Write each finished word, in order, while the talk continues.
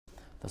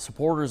The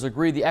supporters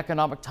agree the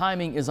economic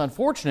timing is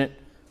unfortunate,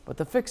 but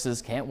the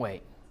fixes can't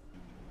wait.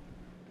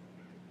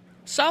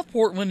 South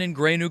Portland and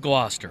Gray New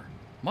Gloucester,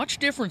 much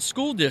different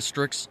school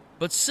districts,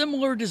 but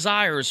similar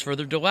desires for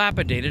their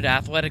dilapidated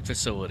athletic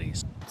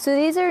facilities. So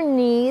these are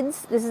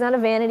needs. This is not a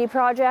vanity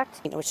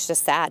project. It's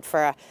just sad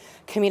for a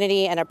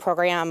community and a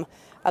program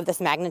of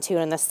this magnitude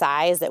and this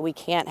size that we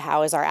can't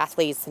house our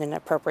athletes in an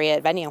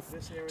appropriate venue.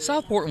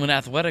 South Portland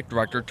Athletic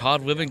Director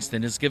Todd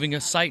Livingston is giving a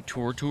site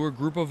tour to a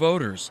group of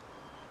voters.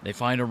 They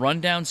find a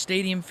rundown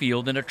stadium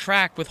field and a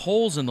track with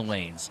holes in the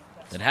lanes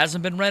that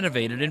hasn't been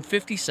renovated in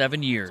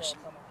 57 years.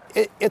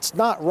 It's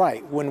not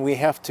right when we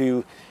have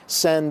to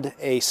send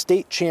a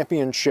state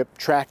championship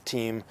track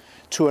team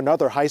to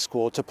another high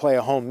school to play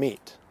a home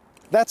meet.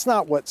 That's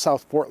not what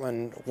South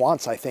Portland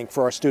wants, I think,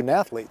 for our student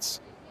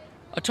athletes.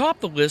 Atop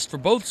the list for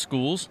both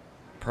schools,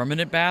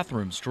 permanent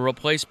bathrooms to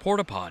replace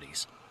porta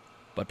potties.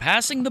 But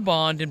passing the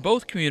bond in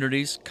both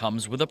communities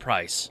comes with a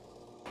price.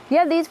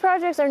 Yeah, these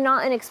projects are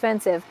not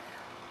inexpensive.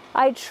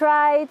 I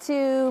try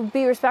to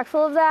be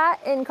respectful of that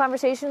in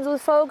conversations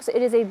with folks.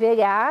 It is a big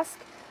ask.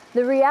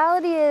 The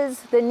reality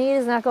is the need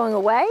is not going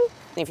away.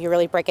 If you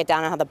really break it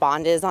down on how the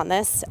bond is on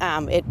this,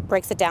 it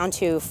breaks it down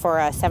to, for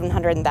a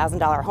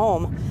 $700,000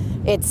 home,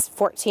 it's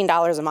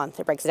 $14 a month.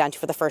 It breaks it down to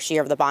for the first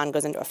year of the bond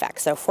goes into effect.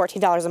 So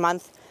 $14 a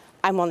month,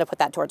 I'm willing to put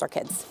that towards our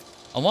kids.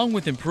 Along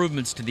with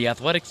improvements to the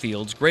athletic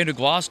fields, Gray New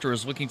Gloucester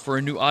is looking for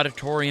a new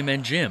auditorium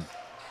and gym.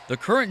 The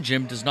current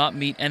gym does not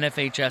meet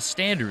NFHS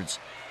standards.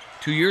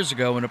 2 years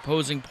ago, an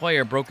opposing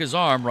player broke his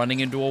arm running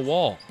into a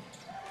wall.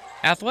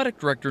 Athletic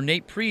Director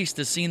Nate Priest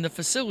has seen the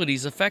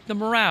facilities affect the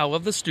morale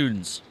of the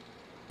students.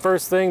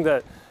 First thing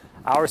that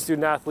our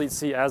student athletes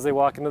see as they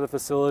walk into the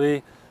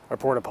facility are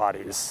porta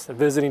potties. A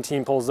visiting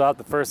team pulls up,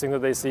 the first thing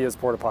that they see is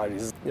porta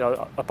potties. You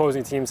know,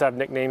 opposing teams have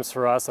nicknames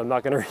for us. I'm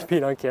not going to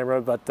repeat on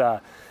camera,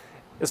 but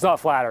it's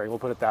not flattering, we'll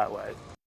put it that way.